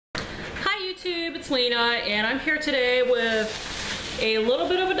YouTube, it's Lena, and I'm here today with a little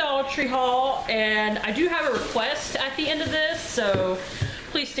bit of a Dollar Tree haul, and I do have a request at the end of this, so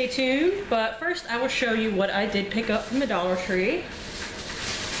please stay tuned. But first I will show you what I did pick up from the Dollar Tree.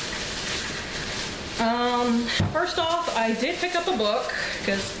 First off, I did pick up a book,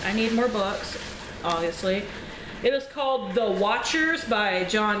 because I need more books, obviously. It is called The Watchers by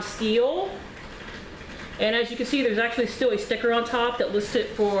John Steele. And as you can see, there's actually still a sticker on top that lists it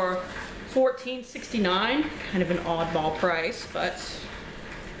for $14.69, kind of an oddball price, but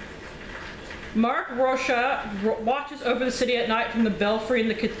Mark Rorschach watches over the city at night from the belfry in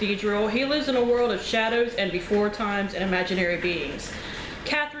the cathedral. He lives in a world of shadows and before times and imaginary beings.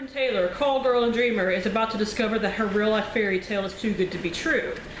 Catherine Taylor, call girl and dreamer, is about to discover that her real-life fairy tale is too good to be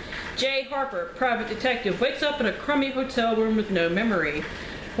true. Jay Harper, private detective, wakes up in a crummy hotel room with no memory.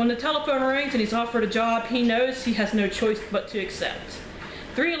 When the telephone rings and he's offered a job, he knows he has no choice but to accept.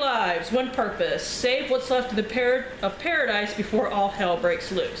 3 lives, 1 purpose. Save what's left of the paradise before all hell breaks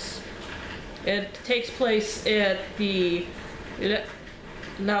loose. It takes place at the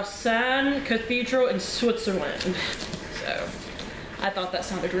Lausanne Cathedral in Switzerland. So, I thought that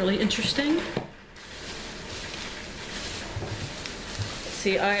sounded really interesting. Let's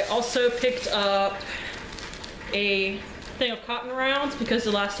see, I also picked up a thing of cotton rounds because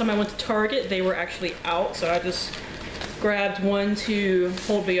the last time I went to Target, they were actually out, so I just grabbed one to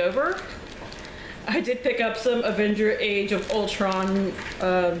hold me over. I did pick up some Avenger Age of Ultron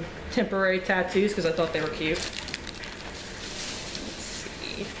temporary tattoos because I thought they were cute. Let's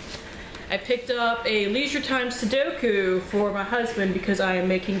see. I picked up a Leisure Time Sudoku for my husband because I am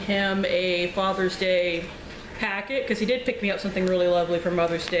making him a Father's Day packet because he did pick me up something really lovely for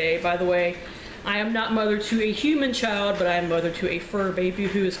Mother's Day. By the way, I am not mother to a human child, but I am mother to a fur baby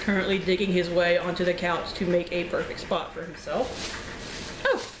who is currently digging his way onto the couch to make a perfect spot for himself.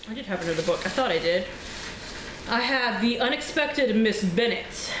 Oh, I did have another book. I thought I did. I have The Unexpected Miss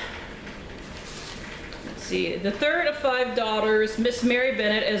Bennet. Let's see. The third of 5 daughters, Miss Mary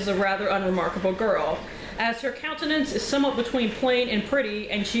Bennet is a rather unremarkable girl. As her countenance is somewhat between plain and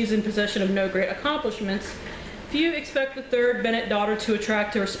pretty, and she's in possession of no great accomplishments, few expect the third Bennet daughter to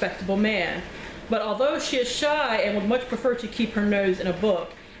attract a respectable man. But although she is shy and would much prefer to keep her nose in a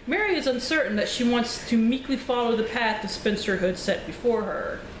book, Mary is uncertain that she wants to meekly follow the path of spinsterhood set before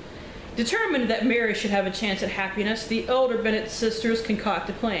her. Determined that Mary should have a chance at happiness, the elder Bennet sisters concoct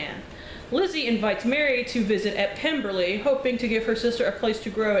a plan. Lizzie invites Mary to visit at Pemberley, hoping to give her sister a place to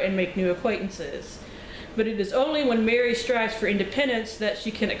grow and make new acquaintances. But it is only when Mary strives for independence that she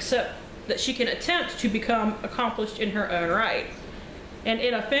can attempt to become accomplished in her own right. And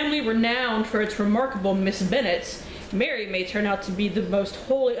in a family renowned for its remarkable Miss Bennets, Mary may turn out to be the most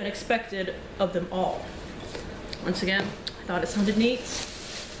wholly unexpected of them all. Once again, I thought it sounded neat.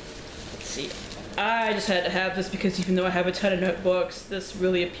 Let's see. I just had to have this because even though I have a ton of notebooks, this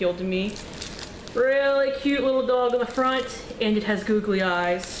really appealed to me. Really cute little dog on the front, and it has googly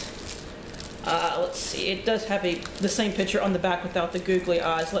eyes. Let's see, it does have the same picture on the back without the googly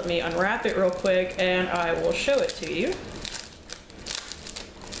eyes. Let me unwrap it real quick and I will show it to you.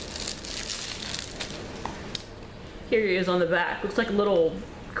 Here he is on the back. Looks like a little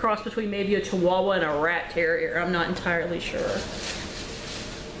cross between maybe a Chihuahua and a rat terrier. I'm not entirely sure.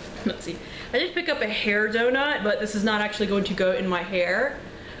 Let's see. I did pick up a hair donut, but this is not actually going to go in my hair.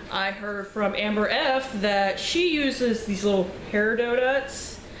 I heard from Amber F that she uses these little hair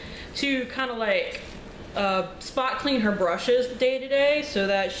donuts to kind of like spot clean her brushes day to day so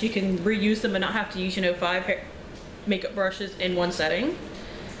that she can reuse them and not have to use, you know, 5 makeup brushes in one setting.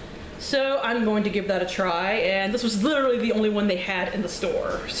 So I'm going to give that a try, and this was literally the only one they had in the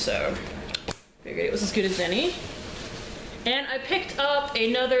store, so figured it was as good as any. And I picked up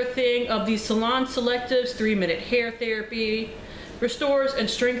another thing of the Salon Selectives 3-minute hair therapy. Restores and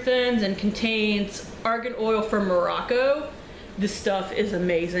strengthens and contains argan oil from Morocco. This stuff is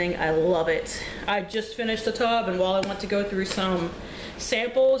amazing. I love it. I just finished the tub, and while I want to go through some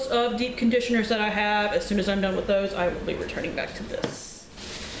samples of deep conditioners that I have, as soon as I'm done with those, I will be returning back to this.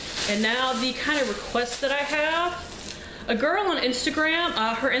 And now the kind of requests that I have. A girl on Instagram,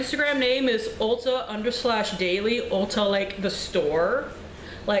 her Instagram name is Ulta_daily, Ulta like the store.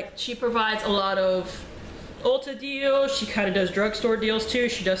 Like, she provides a lot of Ulta deals. She kind of does drugstore deals too.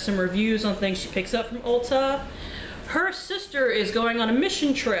 She does some reviews on things she picks up from Ulta. Her sister is going on a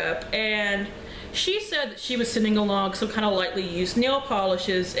mission trip, and she said that she was sending along some kind of lightly used nail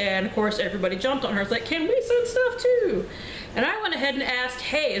polishes, and of course everybody jumped on her. It's like, can we send stuff too? And I went ahead and asked,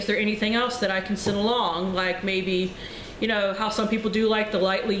 hey, is there anything else that I can send along? Like maybe, you know, how some people do like the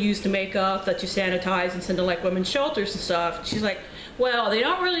lightly used makeup that you sanitize and send to like women's shelters and stuff. She's like, Well, they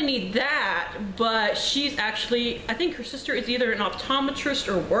don't really need that, but she's actually, I think her sister is either an optometrist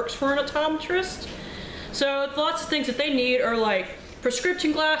or works for an optometrist. So lots of things that they need are like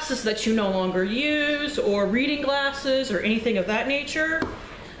prescription glasses that you no longer use, or reading glasses, or anything of that nature.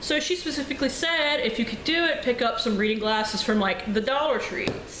 So she specifically said if you could do it, pick up some reading glasses from like the Dollar Tree.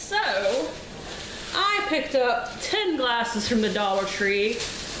 So I picked up 10 glasses from the Dollar Tree.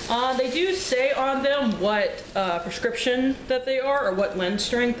 They do say on them what prescription that they are, or what lens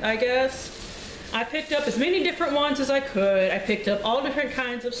strength, I guess. I picked up as many different ones as I could. I picked up all different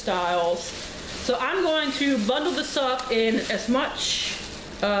kinds of styles. So I'm going to bundle this up in as much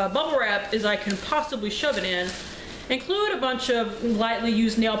bubble wrap as I can possibly shove it in. Include a bunch of lightly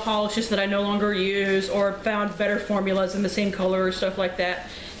used nail polishes that I no longer use, or found better formulas in the same color or stuff like that.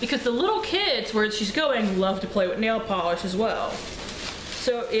 Because the little kids, where she's going, love to play with nail polish as well.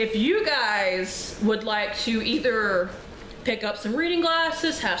 So if you guys would like to either pick up some reading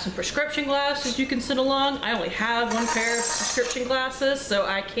glasses, have some prescription glasses you can send along. I only have one pair of prescription glasses, so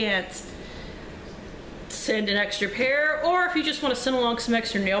I can't send an extra pair. Or if you just want to send along some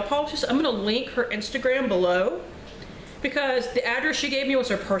extra nail polishes, I'm going to link her Instagram below, because the address she gave me was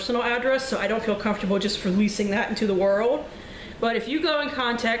her personal address, so I don't feel comfortable just releasing that into the world. But if you go and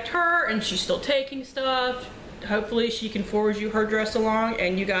contact her and she's still taking stuff, hopefully she can forward you her address along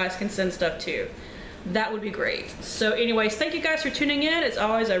and you guys can send stuff too. That would be great. So anyways, thank you guys for tuning in. As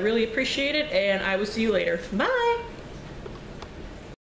always, I really appreciate it, and I will see you later. Bye!